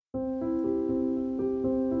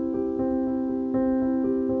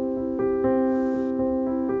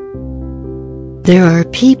There are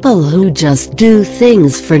people who just do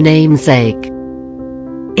things for namesake.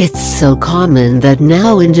 It's so common that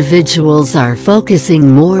now individuals are focusing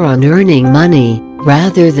more on earning money,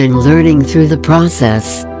 rather than learning through the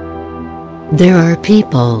process. There are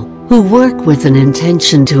people who work with an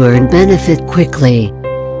intention to earn benefit quickly.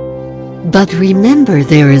 But remember,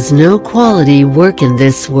 there is no quality work in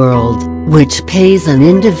this world, which pays an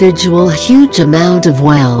individual a huge amount of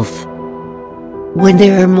wealth. When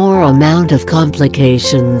there are more amount of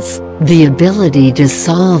complications, the ability to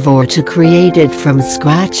solve or to create it from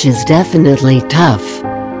scratch is definitely tough.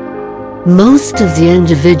 Most of the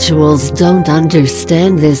individuals don't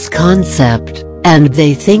understand this concept, and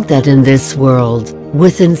they think that in this world,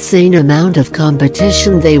 with insane amount of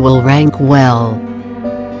competition, they will rank well.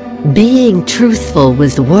 Being truthful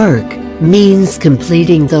with work means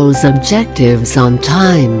completing those objectives on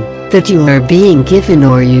time that you are being given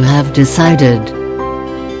or you have decided.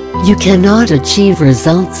 You cannot achieve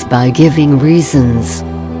results by giving reasons.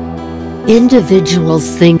 Individuals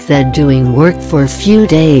think that doing work for a few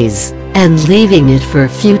days and leaving it for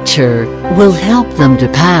future will help them to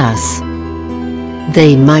pass.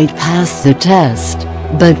 They might pass the test,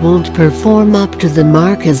 but won't perform up to the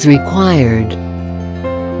mark as required.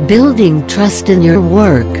 Building trust in your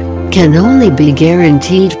work can only be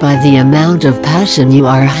guaranteed by the amount of passion you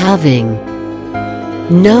are having.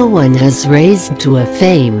 No one has raised to a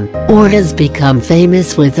fame or has become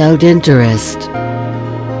famous without interest.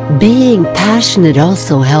 Being passionate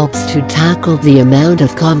also helps to tackle the amount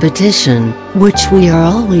of competition, which we are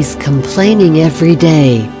always complaining every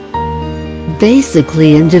day.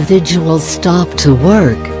 Basically, individuals stop to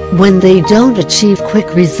work when they don't achieve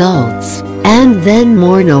quick results, and then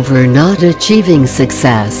mourn over not achieving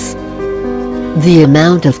success. The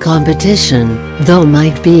amount of competition, though,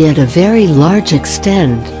 might be at a very large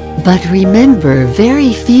extent, but remember,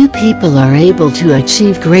 very few people are able to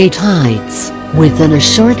achieve great heights within a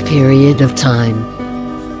short period of time.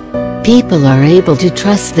 People are able to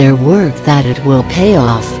trust their work that it will pay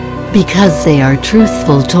off, because they are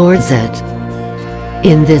truthful towards it.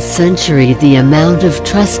 In this century, the amount of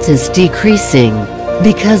trust is decreasing,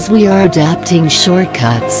 because we are adapting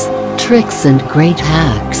shortcuts, tricks and great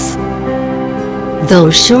hacks.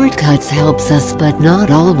 Those shortcuts helps us, but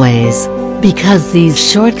not always, because these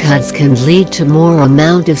shortcuts can lead to more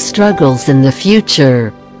amount of struggles in the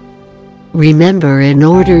future. Remember, in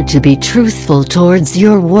order to be truthful towards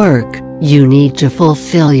your work, you need to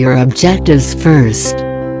fulfill your objectives first.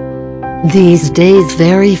 These days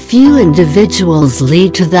very few individuals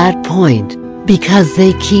lead to that point, because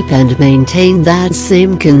they keep and maintain that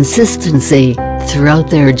same consistency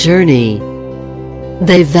throughout their journey.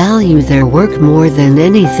 They value their work more than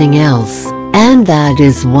anything else, and that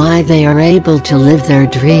is why they are able to live their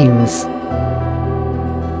dreams.